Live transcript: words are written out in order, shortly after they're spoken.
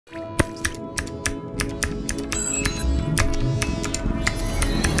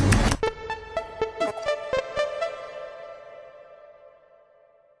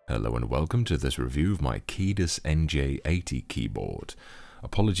Hello and welcome to this review of my Keydous NJ80 keyboard.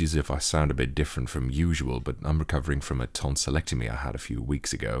 Apologies if I sound a bit different from usual, but I'm recovering from a tonsillectomy I had a few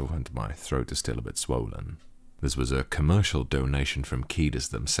weeks ago and my throat is still a bit swollen. This was a commercial donation from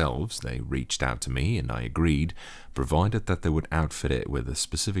Keydous themselves. They reached out to me and I agreed, provided that they would outfit it with a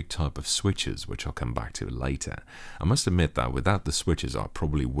specific type of switches, which I'll come back to later. I must admit that without the switches I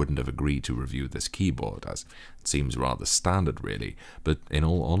probably wouldn't have agreed to review this keyboard, as it seems rather standard really, but in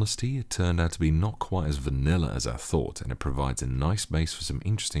all honesty it turned out to be not quite as vanilla as I thought, and it provides a nice base for some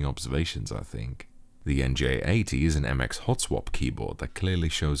interesting observations, I think. The NJ80 is an MX hotswap keyboard that clearly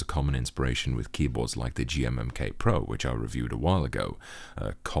shows a common inspiration with keyboards like the GMMK Pro, which I reviewed a while ago.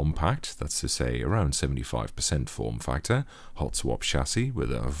 Compact, that's to say around 75% form factor, hotswap chassis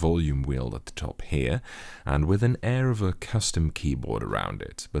with a volume wheel at the top here, and with an air of a custom keyboard around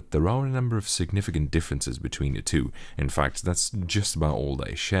it. But there are a number of significant differences between the two. In fact, that's just about all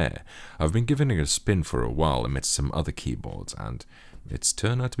they share. I've been giving it a spin for a while amidst some other keyboards, and it's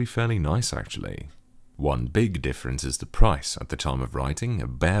turned out to be fairly nice actually. One big difference is the price. At the time of writing, a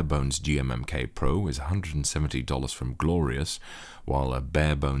bare-bones GMMK Pro is $170 from Glorious, while a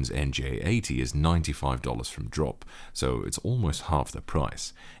bare-bones NJ80 is $95 from Drop, so it's almost half the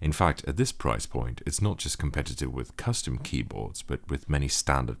price. In fact, at this price point, it's not just competitive with custom keyboards, but with many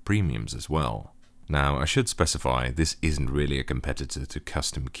standard premiums as well. Now, I should specify, this isn't really a competitor to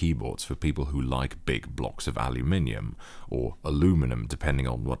custom keyboards for people who like big blocks of aluminium, or aluminum depending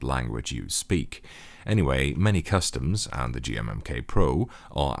on what language you speak. Anyway, many customs, and the GMMK Pro,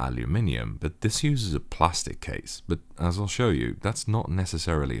 are aluminium, but this uses a plastic case, but as I'll show you, that's not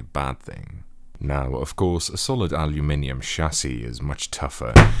necessarily a bad thing. Now, of course, a solid aluminium chassis is much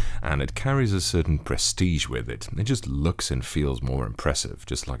tougher, and it carries a certain prestige with it. It just looks and feels more impressive,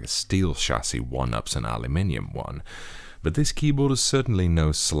 just like a steel chassis one-ups an aluminium one. But this keyboard is certainly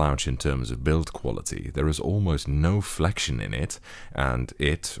no slouch in terms of build quality. There is almost no flexion in it, and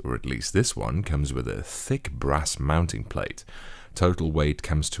it, or at least this one, comes with a thick brass mounting plate. Total weight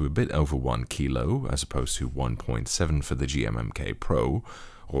comes to a bit over 1 kilo, as opposed to 1.7 for the GMMK Pro,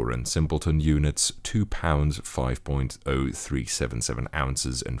 or in simpleton units, 2 pounds, 5.0377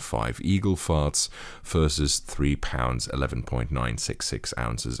 ounces and 5 eagle farts versus 3 pounds, 11.966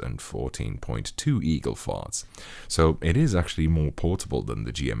 ounces and 14.2 eagle farts. So it is actually more portable than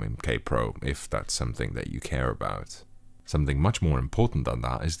the GMMK Pro, if that's something that you care about. Something much more important than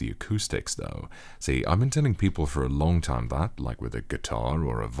that is the acoustics though. See, I've been telling people for a long time that, like with a guitar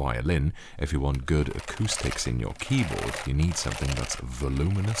or a violin, if you want good acoustics in your keyboard, you need something that's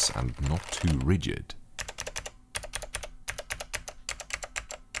voluminous and not too rigid.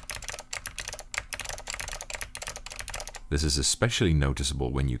 This is especially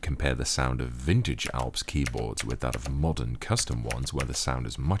noticeable when you compare the sound of vintage Alps keyboards with that of modern custom ones where the sound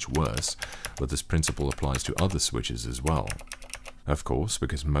is much worse, but this principle applies to other switches as well. Of course,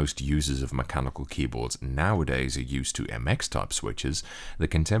 because most users of mechanical keyboards nowadays are used to MX-type switches, the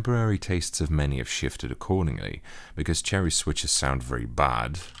contemporary tastes of many have shifted accordingly. Because cherry switches sound very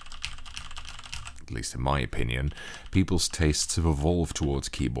bad, at least in my opinion, people's tastes have evolved towards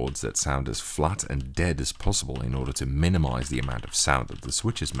keyboards that sound as flat and dead as possible in order to minimize the amount of sound that the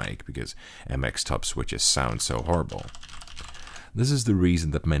switches make, because MX-type switches sound so horrible. This is the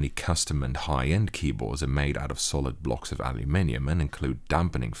reason that many custom and high-end keyboards are made out of solid blocks of aluminium and include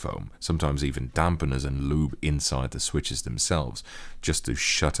dampening foam, sometimes even dampeners and lube inside the switches themselves, just to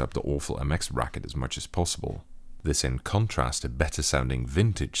shut up the awful MX racket as much as possible. This in contrast to better sounding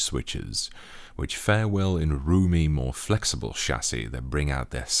vintage switches, which fare well in a roomy, more flexible chassis that bring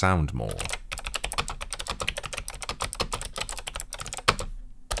out their sound more.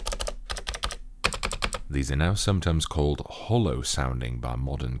 These are now sometimes called hollow sounding by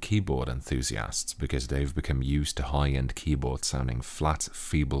modern keyboard enthusiasts because they've become used to high-end keyboards sounding flat,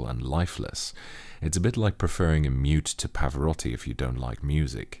 feeble and lifeless. It's a bit like preferring a mute to Pavarotti if you don't like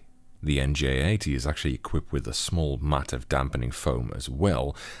music. The NJ80 is actually equipped with a small mat of dampening foam as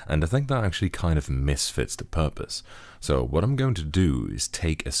well, and I think that actually kind of misfits the purpose. So what I'm going to do is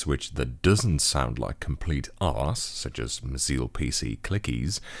take a switch that doesn't sound like complete arse, such as Mazil PC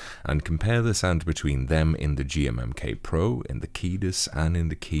clickies, and compare the sound between them in the GMMK Pro, in the Keydous, and in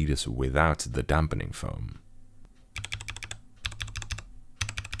the Keydous without the dampening foam.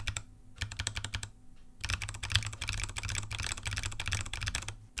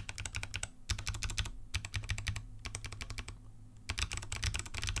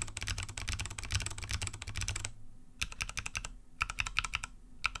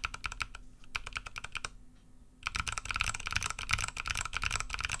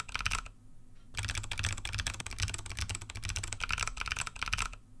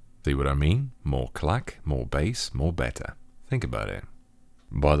 See what I mean? More clack, more bass, more better. Think about it.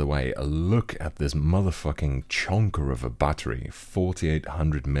 By the way, look at this motherfucking chonker of a battery,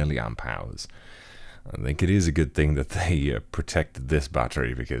 4800 milliamp hours. I think it is a good thing that they protected this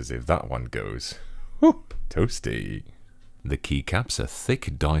battery, because if that one goes, whew, toasty. The keycaps are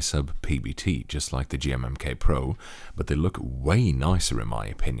thick dye-sub PBT, just like the GMMK Pro, but they look way nicer in my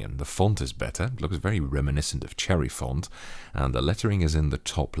opinion. The font is better, it looks very reminiscent of cherry font, and the lettering is in the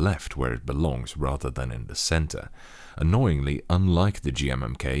top left where it belongs rather than in the center. Annoyingly, unlike the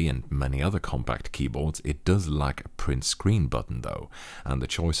GMMK and many other compact keyboards, it does lack a print screen button though, and the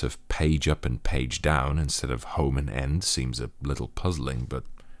choice of page up and page down instead of home and end seems a little puzzling, but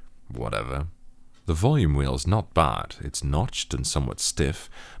whatever. The volume wheel's not bad, it's notched and somewhat stiff,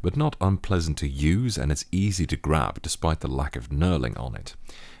 but not unpleasant to use, and it's easy to grab despite the lack of knurling on it.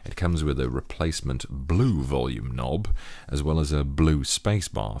 It comes with a replacement blue volume knob, as well as a blue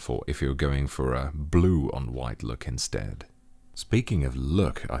spacebar for if you're going for a blue on white look instead. Speaking of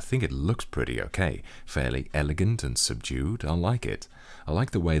look, I think it looks pretty okay. Fairly elegant and subdued, I like it. I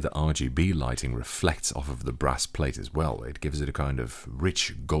like the way the RGB lighting reflects off of the brass plate as well. It gives it a kind of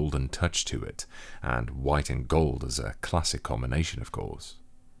rich golden touch to it, and white and gold is a classic combination of course.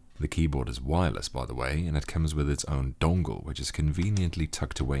 The keyboard is wireless, by the way, and it comes with its own dongle, which is conveniently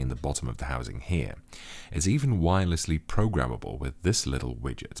tucked away in the bottom of the housing here. It's even wirelessly programmable with this little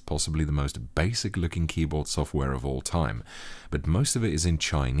widget, possibly the most basic looking keyboard software of all time, but most of it is in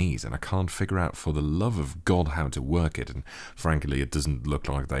Chinese and I can't figure out for the love of God how to work it, and frankly it doesn't look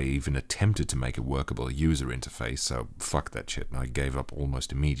like they even attempted to make a workable user interface, so fuck that shit, I gave up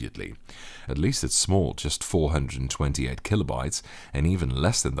almost immediately. At least it's small, just 428 kilobytes, and even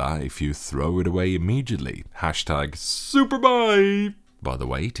less than that if you throw it away immediately. Hashtag superbuy! By the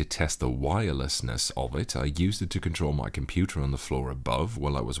way, to test the wirelessness of it, I used it to control my computer on the floor above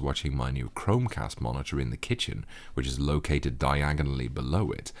while I was watching my new Chromecast monitor in the kitchen, which is located diagonally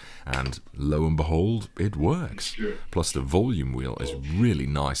below it, and lo and behold, it works. Plus the volume wheel is really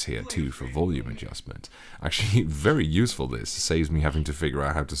nice here too for volume adjustment. Actually, very useful this, saves me having to figure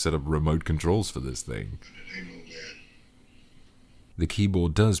out how to set up remote controls for this thing. The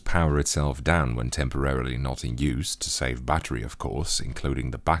keyboard does power itself down when temporarily not in use, to save battery of course,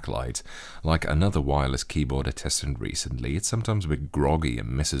 including the backlight. Like another wireless keyboard I tested recently, it's sometimes a bit groggy and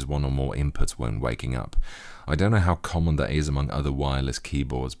misses one or more inputs when waking up. I don't know how common that is among other wireless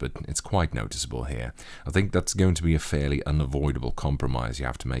keyboards, but it's quite noticeable here. I think that's going to be a fairly unavoidable compromise you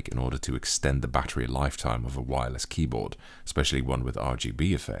have to make in order to extend the battery lifetime of a wireless keyboard, especially one with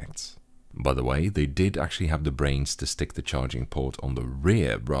RGB effects. By the way, they did actually have the brains to stick the charging port on the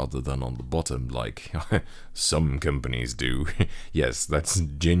rear rather than on the bottom, like some companies do. Yes, that's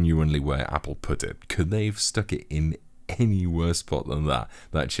genuinely where Apple put it. Could they have stuck it in any worse spot than that?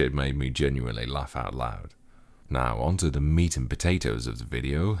 That shit made me genuinely laugh out loud. Now, onto the meat and potatoes of the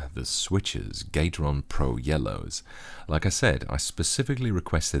video, the switches, Gateron Pro Yellows. Like I said, I specifically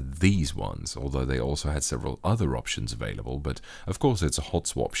requested these ones, although they also had several other options available, but of course it's a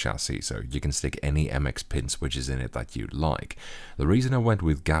hotswap chassis, so you can stick any MX pin switches in it that you'd like. The reason I went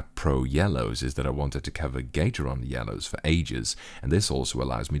with Gap Pro Yellows is that I wanted to cover Gateron Yellows for ages, and this also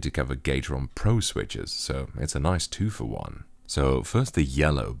allows me to cover Gateron Pro switches, so it's a nice 2-for-1. So first the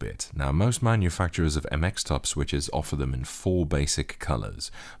yellow bit. Now most manufacturers of MX type switches offer them in 4 basic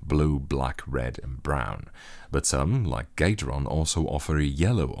colors: blue, black, red and brown. But some, like Gateron, also offer a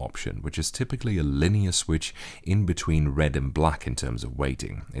yellow option, which is typically a linear switch in between red and black in terms of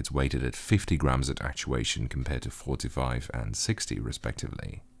weighting. It's weighted at 50 grams at actuation compared to 45 and 60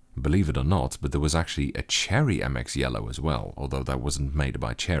 respectively. Believe it or not, but there was actually a Cherry MX Yellow as well. Although that wasn't made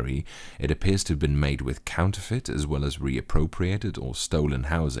by Cherry, it appears to have been made with counterfeit as well as reappropriated or stolen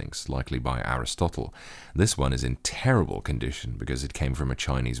housings, likely by Aristotle. This one is in terrible condition because it came from a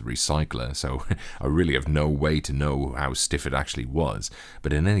Chinese recycler, so I really have no way to know how stiff it actually was.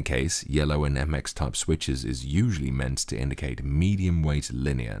 But in any case, yellow in MX type switches is usually meant to indicate medium weight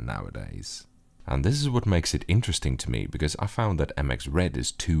linear nowadays. And this is what makes it interesting to me, because I found that MX Red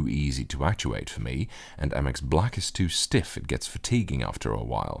is too easy to actuate for me, and MX Black is too stiff, it gets fatiguing after a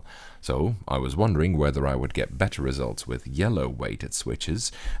while. So I was wondering whether I would get better results with yellow weighted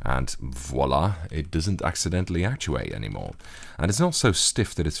switches, and voila, it doesn't accidentally actuate anymore. And it's not so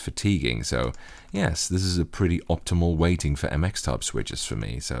stiff that it's fatiguing, so yes, this is a pretty optimal weighting for MX type switches for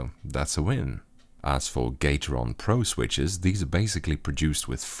me, so that's a win. As for Gateron Pro switches, these are basically produced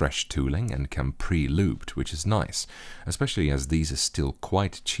with fresh tooling and come pre-lubed, which is nice, especially as these are still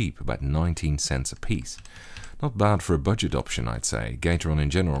quite cheap, about 19 cents a piece. Not bad for a budget option, I'd say. Gateron in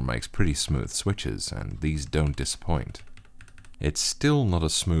general makes pretty smooth switches, and these don't disappoint. It's still not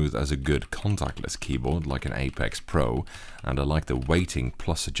as smooth as a good contactless keyboard like an Apex Pro, and I like the weighting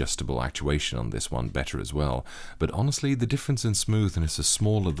plus adjustable actuation on this one better as well, but honestly the difference in smoothness is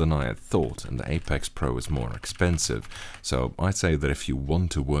smaller than I had thought, and the Apex Pro is more expensive, so I'd say that if you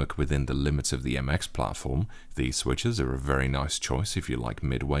want to work within the limits of the MX platform, these switches are a very nice choice if you like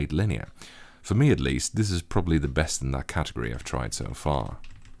mid-weight linear. For me at least, this is probably the best in that category I've tried so far.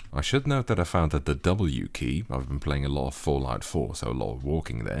 I should note that I found that the W key, I've been playing a lot of Fallout 4, so a lot of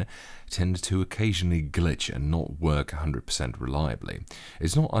walking there, tended to occasionally glitch and not work 100% reliably.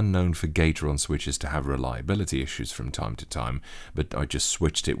 It's not unknown for Gateron switches to have reliability issues from time to time, but I just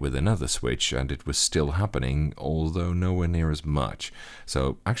switched it with another switch and it was still happening, although nowhere near as much.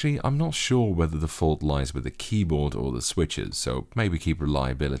 So actually I'm not sure whether the fault lies with the keyboard or the switches, so maybe keep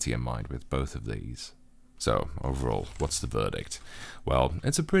reliability in mind with both of these. So, overall, what's the verdict? Well,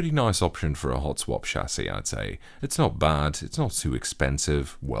 it's a pretty nice option for a hotswap chassis, I'd say. It's not bad, it's not too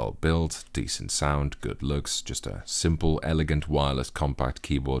expensive, well built, decent sound, good looks, just a simple, elegant, wireless, compact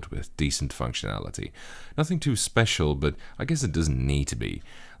keyboard with decent functionality. Nothing too special, but I guess it doesn't need to be.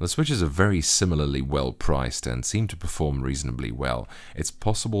 The switches are very similarly well priced and seem to perform reasonably well. It's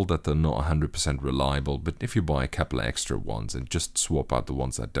possible that they're not 100% reliable, but if you buy a couple of extra ones and just swap out the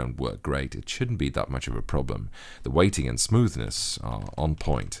ones that don't work great, it shouldn't be that much of a problem. The weighting and smoothness are on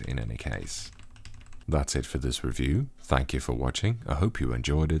point in any case. That's it for this review. Thank you for watching. I hope you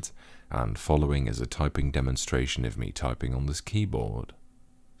enjoyed it. And following is a typing demonstration of me typing on this keyboard.